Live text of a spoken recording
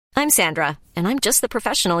I'm Sandra, and I'm just the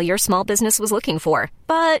professional your small business was looking for.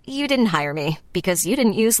 But you didn't hire me because you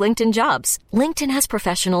didn't use LinkedIn Jobs. LinkedIn has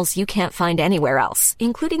professionals you can't find anywhere else,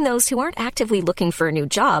 including those who aren't actively looking for a new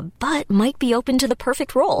job, but might be open to the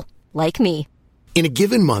perfect role, like me. In a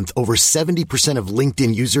given month, over 70% of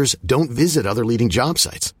LinkedIn users don't visit other leading job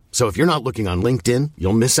sites. So if you're not looking on LinkedIn,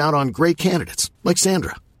 you'll miss out on great candidates like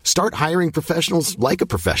Sandra. Start hiring professionals like a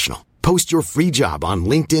professional. Post your free job on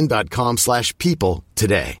linkedin.com/people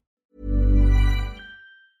today.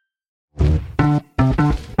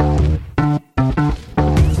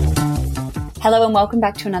 Hello and welcome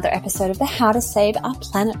back to another episode of the How to Save Our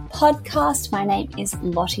Planet podcast. My name is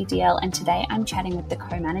Lottie DL and today I'm chatting with the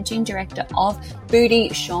co-managing director of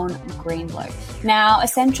Boody, Shaun Greenblo. Now, a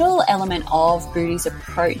central element of Boody's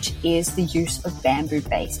approach is the use of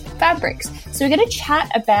bamboo-based fabrics. So we're going to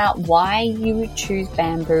chat about why you would choose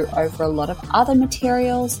bamboo over a lot of other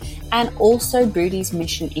materials and also Boody's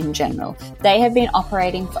mission in general. They have been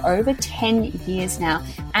operating for over 10 years now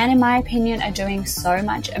and in my opinion are doing so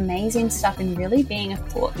much amazing stuff in really being a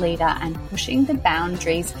thought leader and pushing the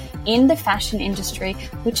boundaries in the fashion industry,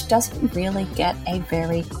 which doesn't really get a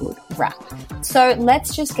very good rap. So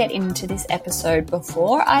let's just get into this episode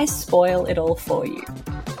before I spoil it all for you.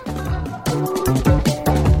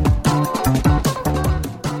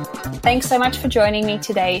 Thanks so much for joining me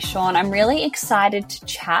today, Shaun. I'm really excited to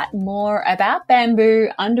chat more about bamboo,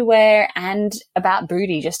 underwear, and about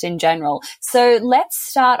Boody just in general. So let's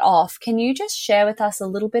start off. Can you just share with us a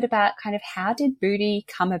little bit about kind of how did Boody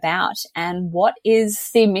come about and what is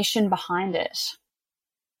the mission behind it?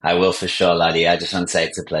 I will for sure, Lottie. I just want to say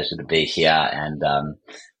it's a pleasure to be here and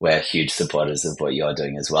we're huge supporters of what you're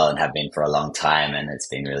doing as well and have been for a long time, and it's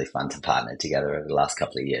been really fun to partner together over the last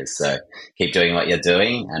couple of years. So keep doing what you're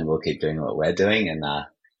doing and we'll keep doing what we're doing, and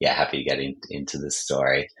happy to get into this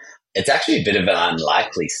story. It's actually a bit of an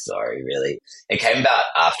unlikely story, really. It came about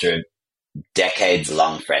after a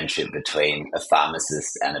decades-long friendship between a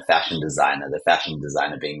pharmacist and a fashion designer, the fashion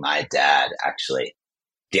designer being my dad, actually.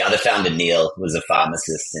 The other founder, Neil, was a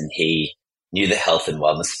pharmacist and he knew the health and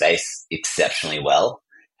wellness space exceptionally well.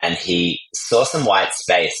 And he saw some white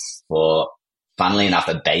space for, funnily enough,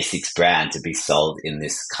 a basics brand to be sold in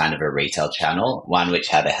this kind of a retail channel, one which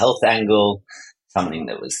had a health angle, something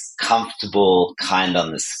that was comfortable, kind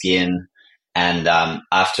on the skin. And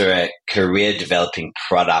after a career developing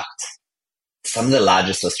product, some of the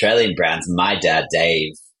largest Australian brands, my dad,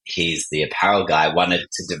 Dave, he's the apparel guy, wanted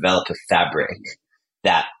to develop a fabric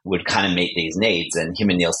that would kind of meet these needs. And him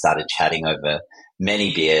and Neil started chatting over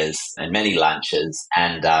many beers and many lunches.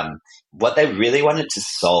 And what they really wanted to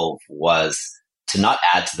solve was to not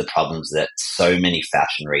add to the problems that so many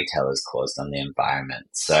fashion retailers caused on the environment.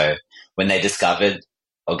 So when they discovered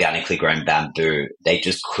organically grown bamboo, they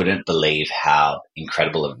just couldn't believe how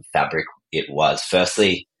incredible of a fabric it was.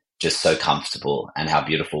 Firstly, just so comfortable and how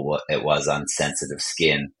beautiful it was on sensitive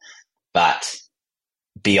skin. But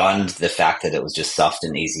beyond the fact that it was just soft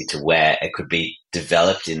and easy to wear, it could be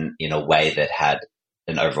developed in a way that had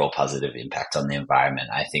an overall positive impact on the environment.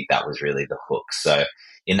 I think that was really the hook. So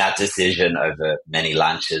in that decision over many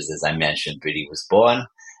lunches, as I mentioned, Boody was born.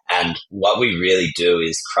 And what we really do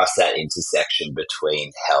is cross that intersection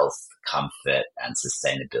between health, comfort, and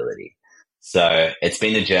sustainability. So it's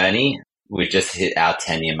been a journey. We've just hit our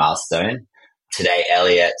 10-year milestone. Today,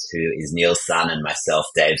 Elliot, who is Neil's son, and myself,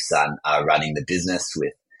 Dave's son, are running the business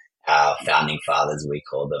with our founding fathers, we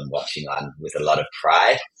call them, watching on with a lot of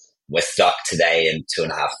pride. We're stocked today in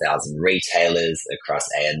 2,500 retailers across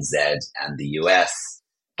ANZ and the US.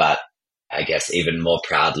 But I guess even more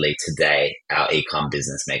proudly today, our e-com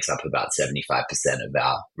business makes up about 75% of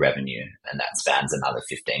our revenue, and that spans another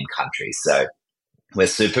 15 countries. So we're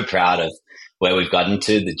super proud of where we've gotten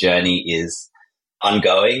to. The journey is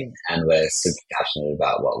ongoing and we're super passionate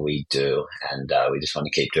about what we do, and we just want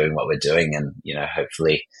to keep doing what we're doing and,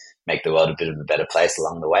 hopefully make the world a bit of a better place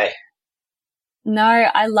along the way. No,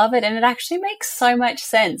 I love it. And it actually makes so much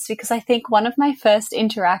sense because I think one of my first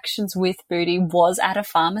interactions with Boody was at a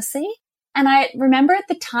pharmacy. And I remember at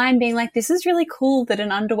the time being like, this is really cool that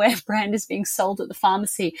an underwear brand is being sold at the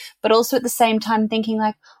pharmacy, but also at the same time thinking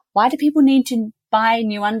like, why do people need to buy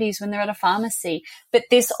new undies when they're at a pharmacy? But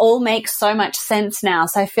this all makes so much sense now.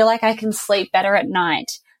 So I feel like I can sleep better at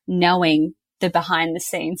night knowing the behind the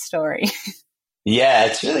scenes story. Yeah,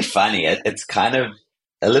 it's really funny. It's kind of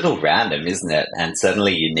a little random, isn't it? And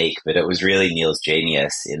certainly unique, but it was really Neil's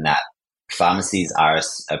genius in that pharmacies are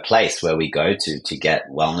a place where we go to get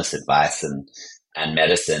wellness advice and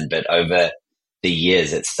medicine. But over the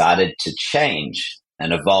years, it started to change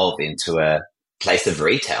and evolve into a place of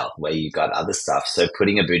retail where you got other stuff. So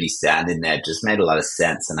putting a Boody stand in there just made a lot of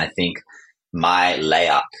sense. And I think my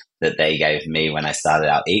layup that they gave me when I started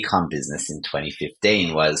our ecom business in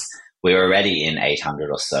 2015 was we were already in 800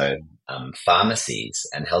 or so pharmacies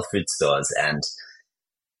and health food stores, and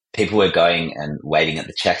people were going and waiting at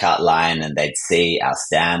the checkout line, and they'd see our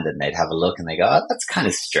stand and they'd have a look and they go, oh, that's kind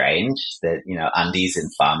of strange that, undies in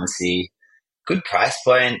pharmacy, good price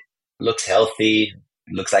point, looks healthy,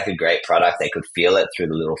 looks like a great product. They could feel it through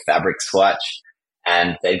the little fabric swatch,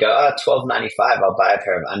 and they'd go, oh, $12.95, I'll buy a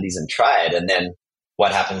pair of undies and try it. And then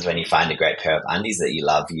what happens when you find a great pair of undies that you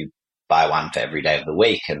love? You buy one for every day of the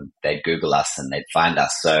week, and they'd Google us and they'd find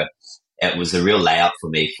us. So it was a real layup for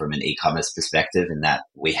me from an e-commerce perspective, in that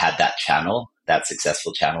we had that channel, that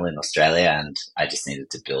successful channel in Australia, and I just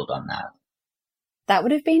needed to build on that. That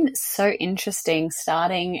would have been so interesting,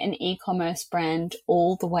 starting an e-commerce brand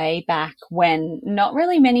all the way back when not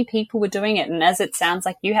really many people were doing it. And as it sounds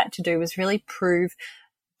like you had to do was really prove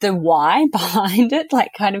the why behind it,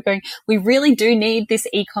 like kind of going, we really do need this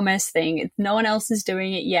e-commerce thing. No one else is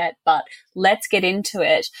doing it yet, but let's get into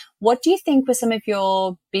it. What do you think were some of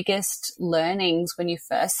your biggest learnings when you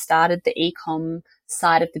first started the e-com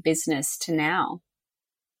side of the business to now?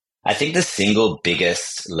 I think the single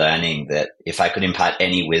biggest learning, that if I could impart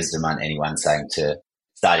any wisdom on anyone saying to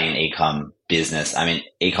starting an e-com business, I mean,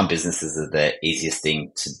 e-com businesses are the easiest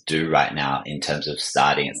thing to do right now in terms of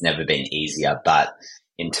starting. It's never been easier, but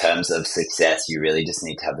in terms of success, you really just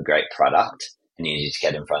need to have a great product and you need to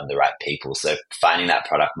get in front of the right people. So finding that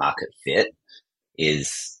product market fit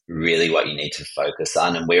is really what you need to focus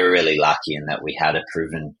on. And we were really lucky in that we had a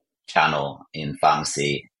proven channel in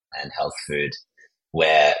pharmacy and health food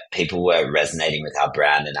where people were resonating with our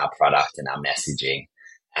brand and our product and our messaging.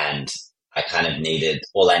 And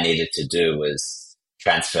all I needed to do was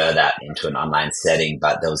transfer that into an online setting.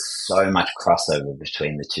 But there was so much crossover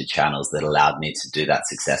between the two channels that allowed me to do that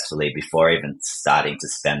successfully before even starting to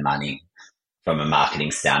spend money from a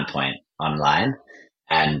marketing standpoint online.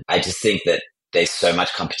 And I just think that there's so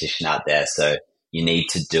much competition out there. So you need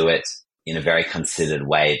to do it in a very considered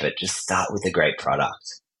way, but just start with a great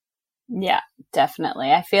product. Yeah,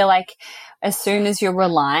 definitely. I feel like as soon as you're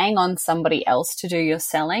relying on somebody else to do your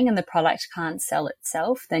selling and the product can't sell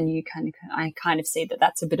itself, then I kind of see that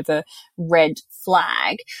that's a bit of a red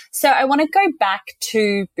flag. So I want to go back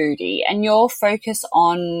to Boody and your focus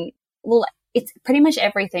on, well, it's pretty much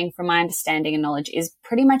everything from my understanding and knowledge is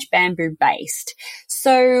pretty much bamboo based.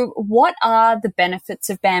 So what are the benefits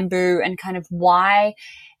of bamboo and kind of why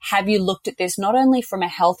have you looked at this not only from a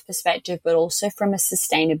health perspective, but also from a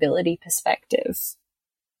sustainability perspective?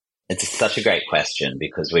 It's such a great question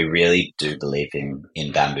because we really do believe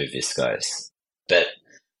in bamboo viscose. But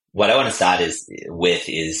what I want to start with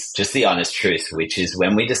is just the honest truth, which is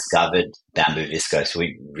when we discovered bamboo viscose,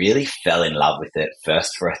 we really fell in love with it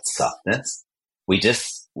first for its softness.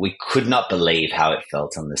 We could not believe how it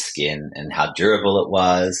felt on the skin and how durable it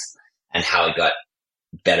was and how it got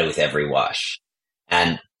better with every wash.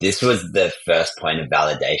 And this was the first point of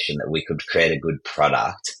validation that we could create a good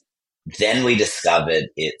product. Then we discovered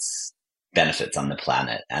its benefits on the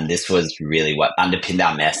planet. And this was really what underpinned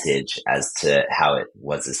our message as to how it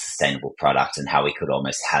was a sustainable product and how we could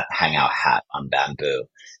almost hang our hat on bamboo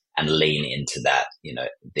and lean into that,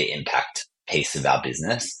 the impact piece of our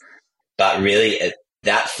business. But really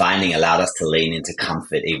that finding allowed us to lean into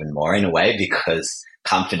comfort even more in a way, because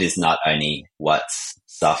comfort is not only what's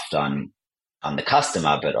soft on the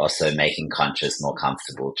customer, but also making conscious, more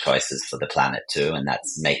comfortable choices for the planet too. And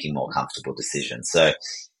that's making more comfortable decisions. So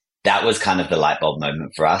that was kind of the light bulb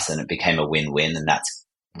moment for us, and it became a win-win. And that's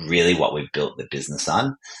really what we've built the business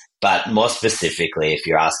on. But more specifically, if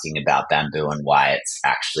you're asking about bamboo and why it's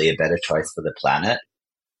actually a better choice for the planet,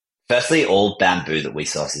 firstly, all bamboo that we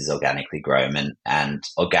source is organically grown, and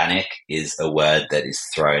organic is a word that is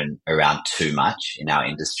thrown around too much in our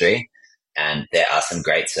industry. And there are some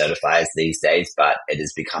great certifiers these days, but it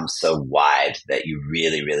has become so wide that you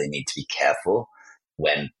really, really need to be careful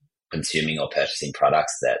when consuming or purchasing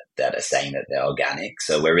products that are saying that they're organic.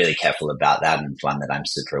 So we're really careful about that, and it's one that I'm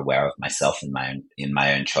super aware of myself in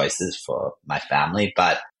my own choices for my family.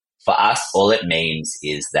 But for us, all it means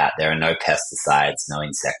is that there are no pesticides, no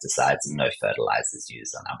insecticides, and no fertilizers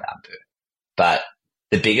used on our bamboo. But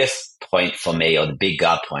the biggest point for me, or the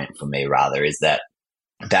bigger point for me rather, is that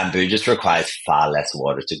bamboo just requires far less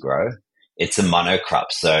water to grow. It's a monocrop.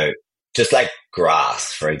 So just like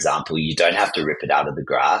grass, for example, you don't have to rip it out of the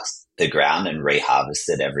ground and reharvest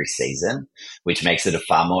it every season, which makes it a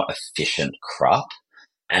far more efficient crop.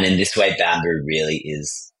 And in this way, bamboo really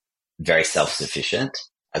is very self-sufficient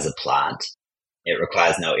as a plant. It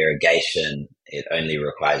requires no irrigation. It only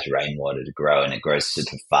requires rainwater to grow, and it grows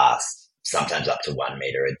super fast, sometimes up to 1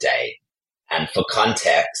 meter a day. And for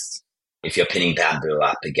context, if you're pinning bamboo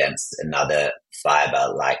up against another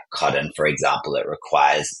fiber like cotton, for example, it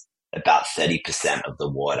requires about 30% of the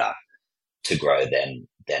water to grow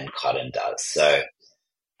than cotton does. So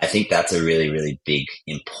I think that's a really, really big,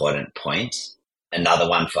 important point. Another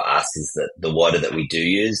one for us is that the water that we do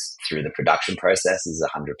use through the production process is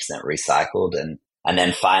 100% recycled. And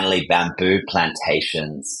then finally, bamboo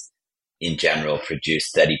plantations in general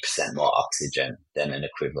produce 30% more oxygen than an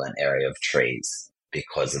equivalent area of trees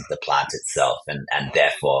because of the plant itself, and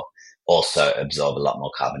therefore also absorb a lot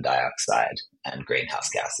more carbon dioxide and greenhouse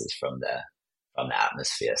gases from the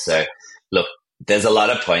atmosphere. So look, there's a lot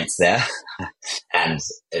of points there and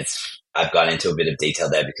I've gone into a bit of detail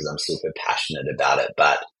there because I'm super passionate about it.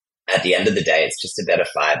 But at the end of the day, it's just a better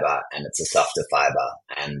fiber and it's a softer fiber,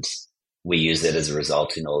 and we use it as a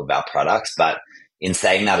result in all of our products. But in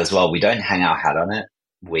saying that as well, we don't hang our hat on it.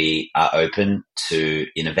 We are open to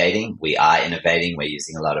innovating. We are innovating. We're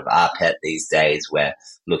using a lot of rPET these days. We're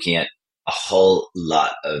looking at a whole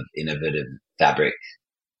lot of innovative fabric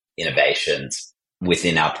innovations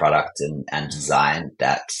within our product and design.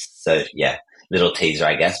 So yeah, little teaser,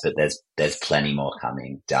 I guess, but there's plenty more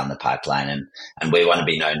coming down the pipeline, and we want to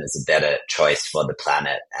be known as a better choice for the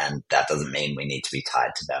planet, and that doesn't mean we need to be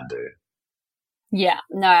tied to bamboo. Yeah,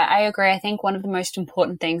 no, I agree. I think one of the most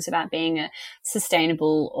important things about being a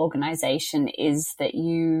sustainable organization is that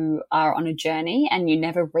you are on a journey and you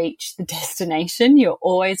never reach the destination. You're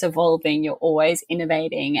always evolving, you're always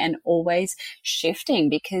innovating and always shifting,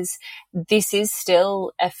 because this is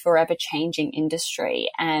still a forever changing industry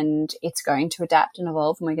and it's going to adapt and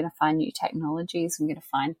evolve, and we're going to find new technologies. We're going to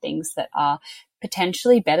find things that are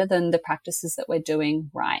potentially better than the practices that we're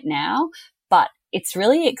doing right now. But it's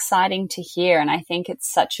really exciting to hear, and I think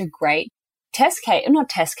it's such a great not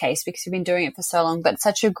test case because you've been doing it for so long, but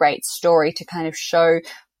such a great story to kind of show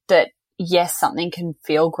that, yes, something can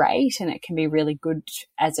feel great and it can be really good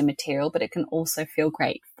as a material, but it can also feel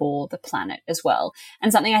great for the planet as well.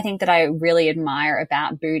 And something I think that I really admire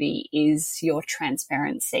about Boody is your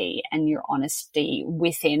transparency and your honesty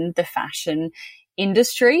within the fashion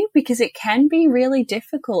industry, because it can be really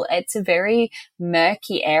difficult. It's a very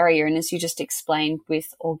murky area, and as you just explained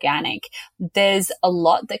with organic, there's a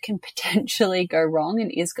lot that can potentially go wrong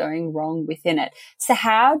and is going wrong within it. So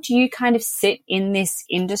how do you kind of sit in this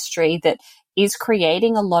industry that is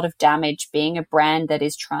creating a lot of damage, being a brand that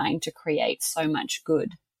is trying to create so much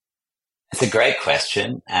good? It's a great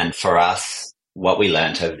question, and for us, what we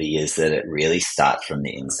learned over the years that it really starts from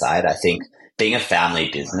the inside. I think being a family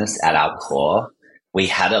business at our core, we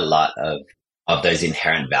had a lot of those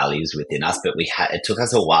inherent values within us, but it took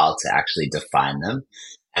us a while to actually define them,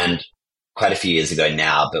 and quite a few years ago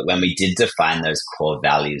now. But when we did define those core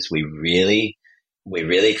values, we really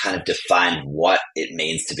kind of defined what it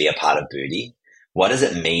means to be a part of Boody. What does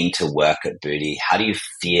it mean to work at Boody? How do you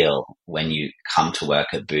feel when you come to work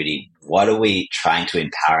at Boody? What are we trying to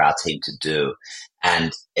empower our team to do?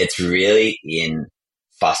 And it's really in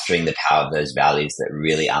fostering the power of those values that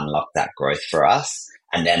really unlocked that growth for us,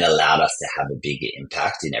 and then allowed us to have a bigger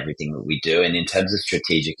impact in everything that we do. And in terms of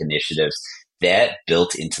strategic initiatives, they're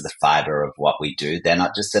built into the fiber of what we do. They're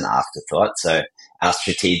not just an afterthought. So our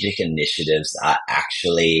strategic initiatives are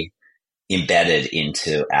actually embedded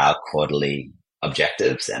into our quarterly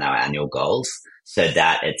objectives and our annual goals, so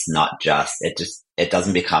that it's not just, it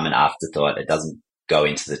doesn't become an afterthought. It doesn't go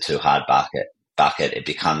into the too hard bucket. It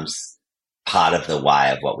becomes part of the why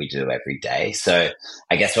of what we do every day. So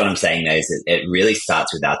I guess what I'm saying there is it really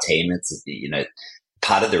starts with our team. It's,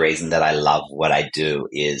 part of the reason that I love what I do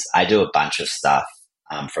is I do a bunch of stuff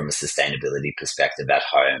from a sustainability perspective at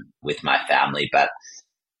home with my family, but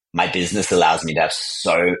my business allows me to have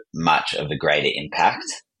so much of a greater impact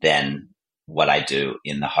than what I do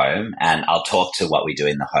in the home. And I'll talk to what we do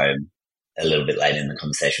in the home a little bit later in the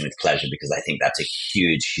conversation with pleasure, because I think that's a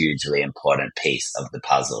hugely important piece of the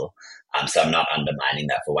puzzle. So I'm not undermining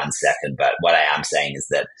that for 1 second, but what I am saying is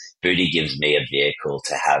that Boody gives me a vehicle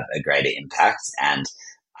to have a greater impact, and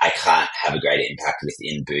I can't have a greater impact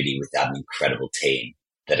within Boody without an incredible team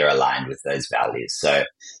that are aligned with those values. So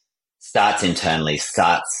starts internally,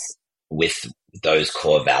 starts with those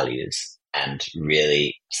core values, and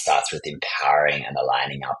really starts with empowering and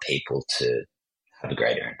aligning our people to have a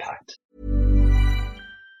greater impact.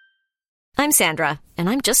 I'm Sandra, and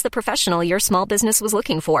I'm just the professional your small business was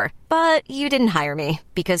looking for. But you didn't hire me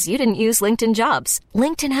because you didn't use LinkedIn Jobs.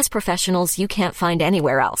 LinkedIn has professionals you can't find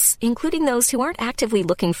anywhere else, including those who aren't actively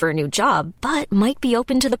looking for a new job, but might be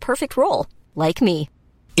open to the perfect role, like me.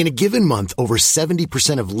 In a given month, over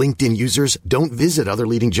 70% of LinkedIn users don't visit other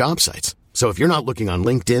leading job sites. So if you're not looking on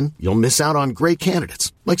LinkedIn, you'll miss out on great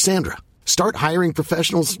candidates like Sandra. Start hiring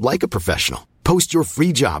professionals like a professional. Post your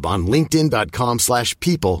free job on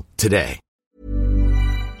linkedin.com/people today.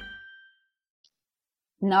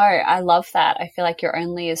 No, I love that. I feel like you're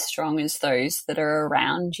only as strong as those that are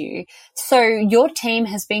around you. So your team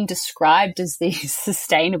has been described as these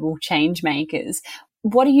sustainable change makers.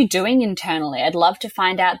 What are you doing internally? I'd love to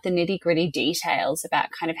find out the nitty-gritty details about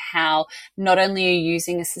kind of how not only are you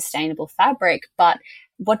using a sustainable fabric, but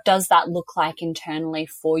what does that look like internally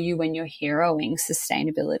for you when you're heroing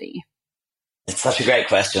sustainability? It's such a great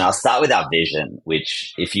question. I'll start with our vision,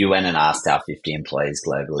 which if you went and asked our 50 employees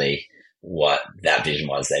globally what that vision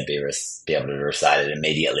was, they'd be able to recite it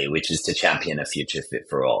immediately, which is to champion a future fit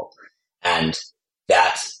for all. And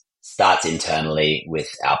that starts internally with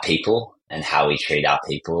our people and how we treat our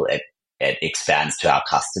people. It expands to our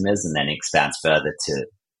customers and then expands further to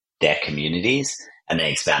their communities and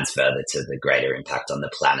then expands further to the greater impact on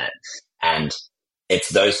the planet. And it's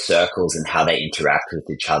those circles and how they interact with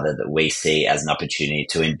each other that we see as an opportunity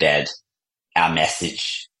to embed our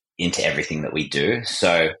message into everything that we do.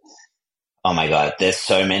 So, oh my God, there's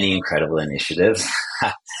so many incredible initiatives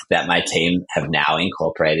that my team have now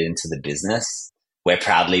incorporated into the business. We're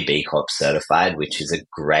proudly B Corp certified, which is a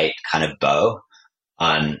great kind of bow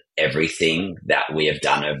on everything that we have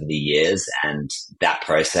done over the years. And that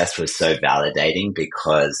process was so validating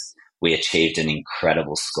because we achieved an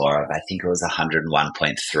incredible score of, I think it was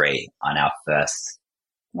 101.3 on our first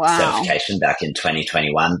certification back in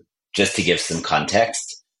 2021. Just to give some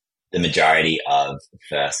context, the majority of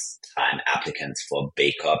first-time applicants for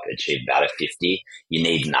B Corp achieved about a 50. You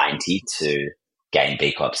need 90 to gain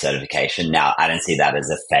B Corp certification. Now, I don't see that as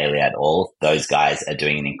a failure at all. Those guys are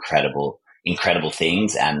doing incredible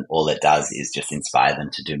things, and all it does is just inspire them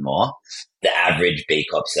to do more. The average B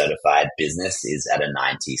Corp certified business is at a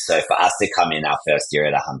 90. So for us to come in our first year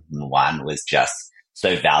at 101 was just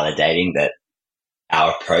so validating that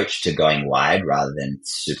our approach to going wide rather than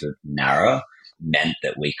super narrow meant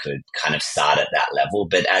that we could kind of start at that level.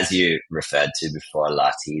 But as you referred to before,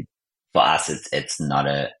 Lottie, for us, there's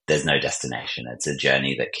no destination. It's a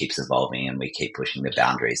journey that keeps evolving and we keep pushing the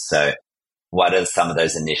boundaries. So what are some of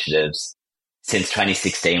those initiatives? Since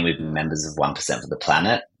 2016, we've been members of 1% for the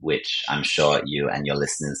Planet, which I'm sure you and your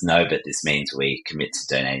listeners know, but this means we commit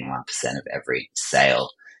to donating 1% of every sale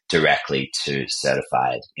directly to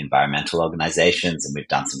certified environmental organizations. And we've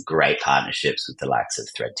done some great partnerships with the likes of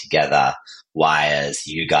Thread Together, Wires,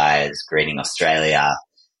 you guys, Greening Australia,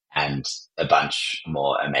 and a bunch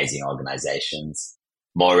more amazing organizations.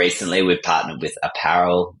 More recently, we've partnered with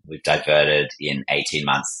apparel. We've diverted in 18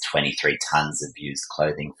 months 23 tons of used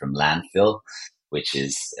clothing from landfill, which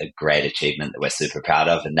is a great achievement that we're super proud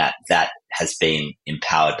of. And that has been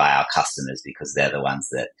empowered by our customers because they're the ones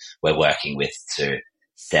that we're working with to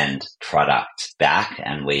send product back,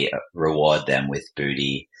 and we reward them with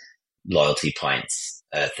Boody loyalty points,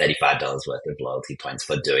 $35 worth of loyalty points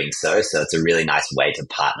for doing so. So it's a really nice way to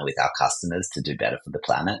partner with our customers to do better for the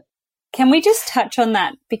planet. Can we just touch on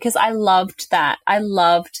that? Because I loved that. I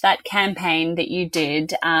loved that campaign that you did,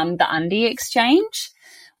 the Undie Exchange,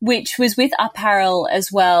 which was with apparel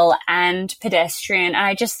as well and pedestrian. And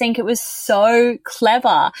I just think it was so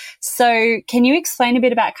clever. So can you explain a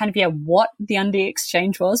bit about kind of, what the Undie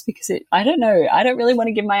Exchange was? Because I don't know. I don't really want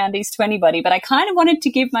to give my undies to anybody, but I kind of wanted to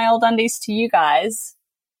give my old undies to you guys.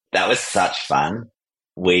 That was such fun.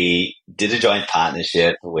 We did a joint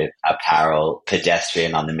partnership with apparel,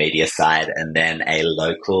 pedestrian on the media side, and then a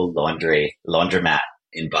local laundromat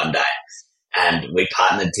in Bondi. And we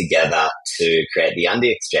partnered together to create the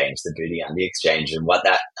Undie Exchange, the Boody Undie Exchange. And what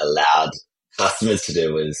that allowed customers to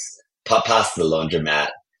do was pop past the laundromat,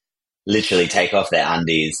 literally take off their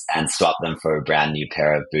undies and swap them for a brand new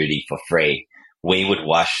pair of Boody for free. We would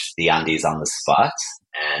wash the undies on the spot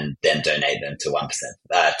and then donate them to 1%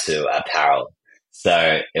 to apparel.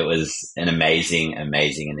 So it was an amazing,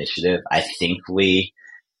 amazing initiative. I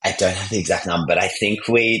don't have the exact number, but I think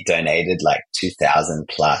we donated like 2,000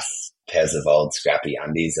 plus pairs of old scrappy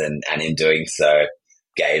undies, and in doing so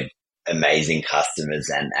gave amazing customers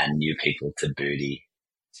and new people to Boody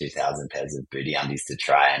 2,000 pairs of Boody undies to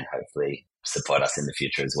try and hopefully support us in the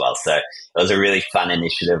future as well. So it was a really fun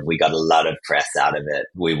initiative. We got a lot of press out of it.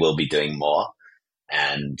 We will be doing more.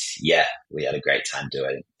 And yeah, we had a great time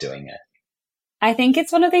doing it. I think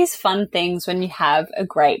it's one of these fun things when you have a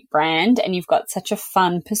great brand and you've got such a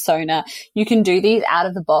fun persona, you can do these out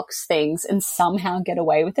of the box things and somehow get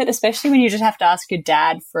away with it, especially when you just have to ask your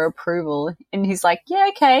dad for approval. And he's like, yeah,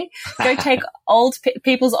 okay, go take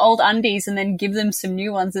people's old undies and then give them some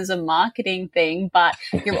new ones as a marketing thing. But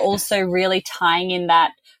you're also really tying in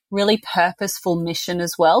that really purposeful mission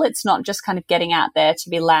as well. It's not just kind of getting out there to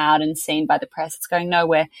be loud and seen by the press. It's going, no,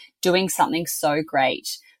 we're doing something so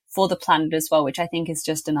great for the planet as well, which I think is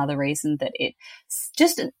just another reason that it's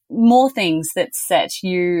just more things that set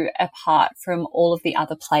you apart from all of the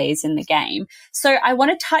other players in the game. So I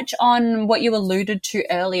want to touch on what you alluded to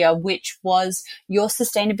earlier, which was your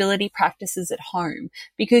sustainability practices at home,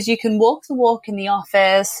 because you can walk the walk in the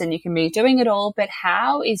office and you can be doing it all, but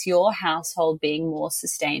how is your household being more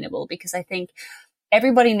sustainable? Because I think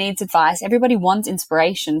everybody needs advice. Everybody wants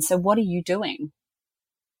inspiration. So what are you doing?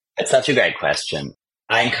 It's such a great question.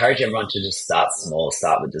 I encourage everyone to just start small,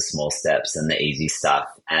 start with the small steps and the easy stuff.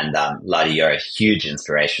 And Lottie, you're a huge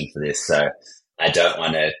inspiration for this. So I don't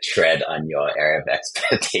want to tread on your area of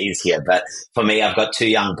expertise here. But for me, I've got two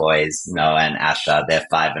young boys, Noah and Asher. They're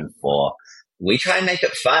 5 and 4. We try and make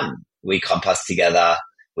it fun. We compost together.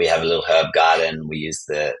 We have a little herb garden. We use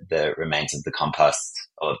the remains of the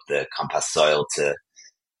compost soil to,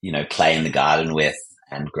 play in the garden with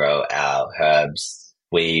and grow our herbs.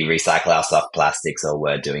 We recycle our soft plastics, or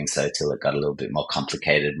were doing so till it got a little bit more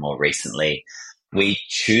complicated more recently. We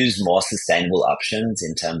choose more sustainable options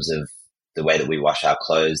in terms of the way that we wash our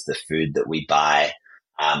clothes, the food that we buy.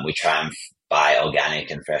 We try and buy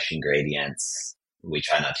organic and fresh ingredients. We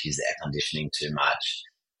try not to use the air conditioning too much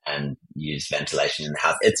and use ventilation in the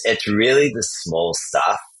house. It's really the small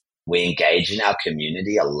stuff. We engage in our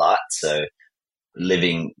community a lot. So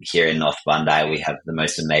living here in North Bondi, we have the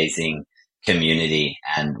most amazing community,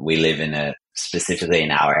 and we live specifically in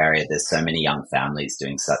our area, there's so many young families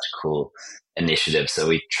doing such cool initiatives. So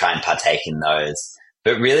we try and partake in those.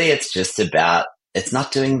 But really it's just about, it's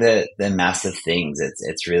not doing the massive things.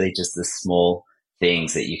 It's really just the small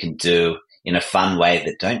things that you can do in a fun way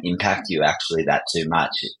that don't impact you actually that too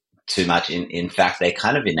much. In fact, they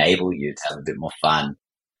kind of enable you to have a bit more fun.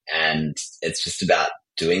 And it's just about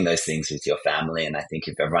doing those things with your family. And I think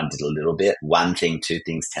if everyone did a little bit, 1 thing, 2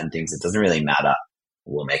 things, 10 things, it doesn't really matter.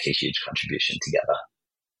 We'll make a huge contribution together.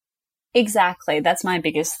 Exactly. That's my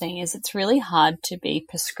biggest thing, is it's really hard to be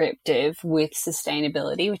prescriptive with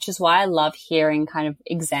sustainability, which is why I love hearing kind of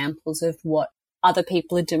examples of what other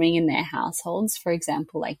people are doing in their households. For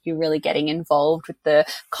example, like you're really getting involved with the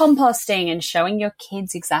composting and showing your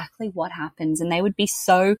kids exactly what happens. And they would be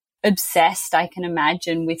so obsessed, I can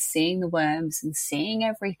imagine, with seeing the worms and seeing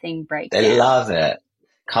everything break down. They love it.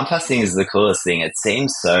 Composting is the coolest thing. It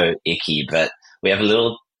seems so icky, but we have a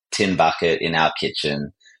little tin bucket in our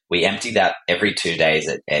kitchen. We empty that every 2 days.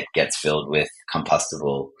 It gets filled with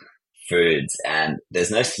compostable foods, and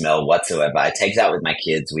there's no smell whatsoever. I take it out with my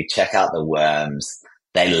kids. We check out the worms.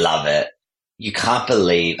 They love it. You can't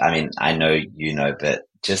believe, I know you know, but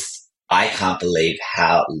just I can't believe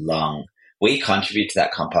how long we contribute to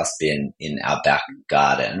that compost bin in our back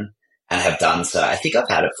garden, and have done so. I think I've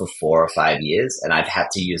had it for 4 or 5 years, and I've had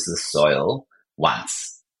to use the soil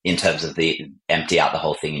once in terms of the empty out the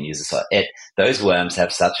whole thing and use the soil. Those worms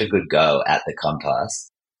have such a good go at the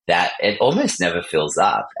compost that it almost never fills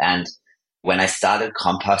up. And when I started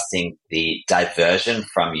composting, the diversion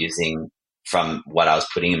from what I was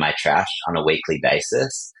putting in my trash on a weekly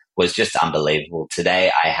basis was just unbelievable.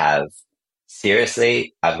 Today I've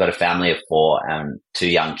got a family of 4 and 2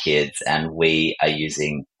 young kids, and we are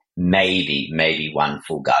using maybe 1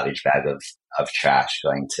 full garbage bag of trash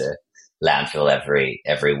going to landfill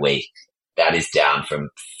every week. That is down from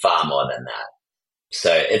far more than that.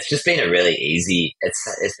 So it's just been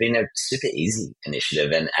it's been a super easy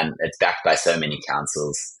initiative, and it's backed by so many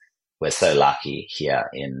councils. We're so lucky here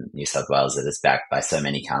in New South Wales that it's backed by so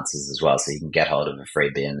many councils as well. So you can get hold of a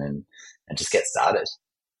free bin and just get started.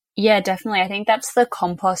 Yeah, definitely. I think that's the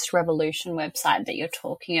Compost Revolution website that you're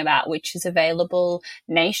talking about, which is available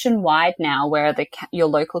nationwide now, where your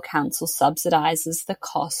local council subsidizes the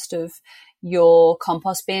cost of your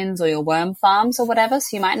compost bins or your worm farms or whatever.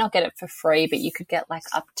 So you might not get it for free, but you could get like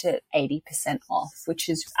up to 80% off, which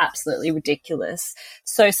is absolutely ridiculous.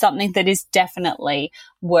 So something that is definitely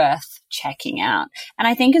worth checking out. And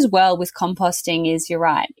I think as well with composting is, you're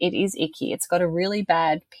right, it is icky. It's got a really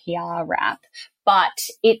bad PR rap, but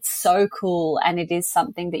it's so cool, and it is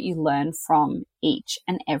something that you learn from each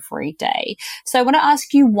and every day. So I want to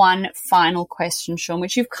ask you one final question, Shaun,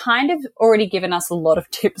 which you've kind of already given us a lot of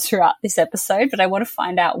tips throughout this episode, but I want to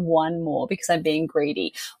find out one more because I'm being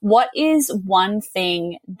greedy. What is one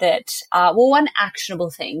thing that, one actionable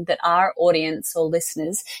thing that our audience or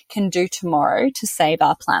listeners can do tomorrow to save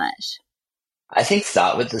our planet? I think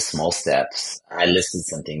start with the small steps. I listed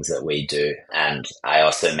some things that we do, and I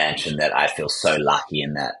also mentioned that I feel so lucky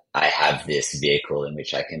in that I have this vehicle in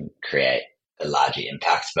which I can create a larger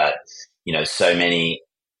impact. But, so many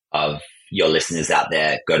of your listeners out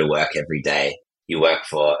there go to work every day. You work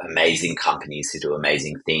for amazing companies who do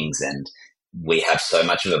amazing things, and we have so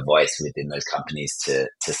much of a voice within those companies to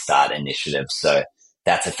start initiatives. So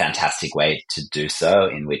that's a fantastic way to do so,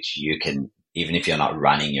 in which you can, even if you're not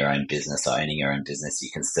running your own business or owning your own business, you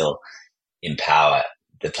can still empower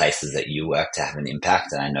the places that you work to have an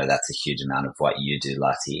impact. And I know that's a huge amount of what you do,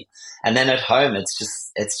 Lottie. And then at home, it's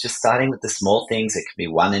just starting with the small things. It can be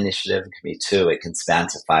one initiative, it can be two, it can span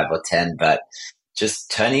to 5 or 10, but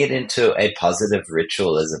just turning it into a positive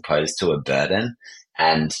ritual as opposed to a burden.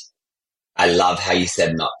 And I love how you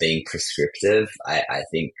said not being prescriptive. I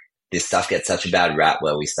think this stuff gets such a bad rap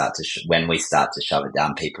where when we start to shove it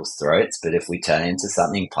down people's throats. But if we turn it into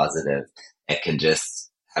something positive, it can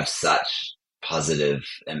just have such positive,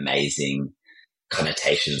 amazing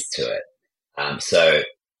connotations to it. So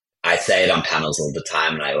I say it on panels all the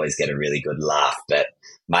time, and I always get a really good laugh. But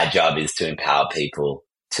my job is to empower people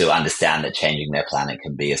to understand that changing their planet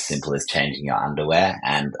can be as simple as changing your underwear.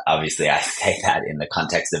 And obviously I say that in the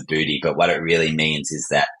context of Boody, but what it really means is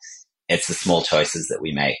that it's the small choices that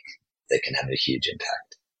we make that can have a huge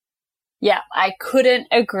impact. Yeah, I couldn't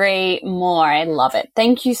agree more. I love it.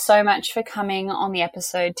 Thank you so much for coming on the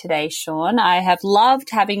episode today, Shaun. I have loved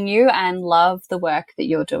having you and love the work that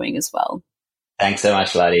you're doing as well. Thanks so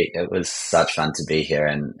much, Lottie. It was such fun to be here.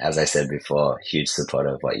 And as I said before, huge supporter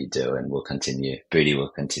of what you do, and Boody will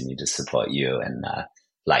continue to support you and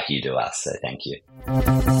like you do us. So thank you.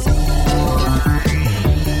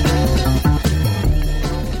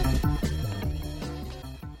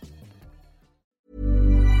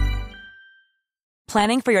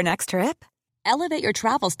 Planning for your next trip? Elevate your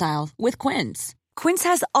travel style with Quince. Quince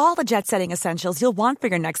has all the jet-setting essentials you'll want for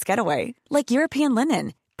your next getaway, like European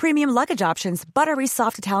linen, premium luggage options, buttery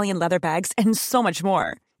soft Italian leather bags, and so much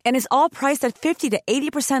more. And is all priced at 50 to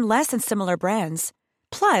 80% less than similar brands.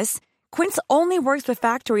 Plus, Quince only works with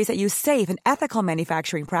factories that use safe and ethical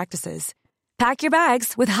manufacturing practices. Pack your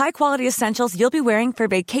bags with high-quality essentials you'll be wearing for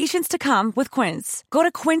vacations to come with Quince. Go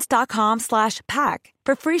to quince.com/pack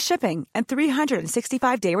for free shipping and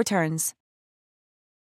 365-day returns.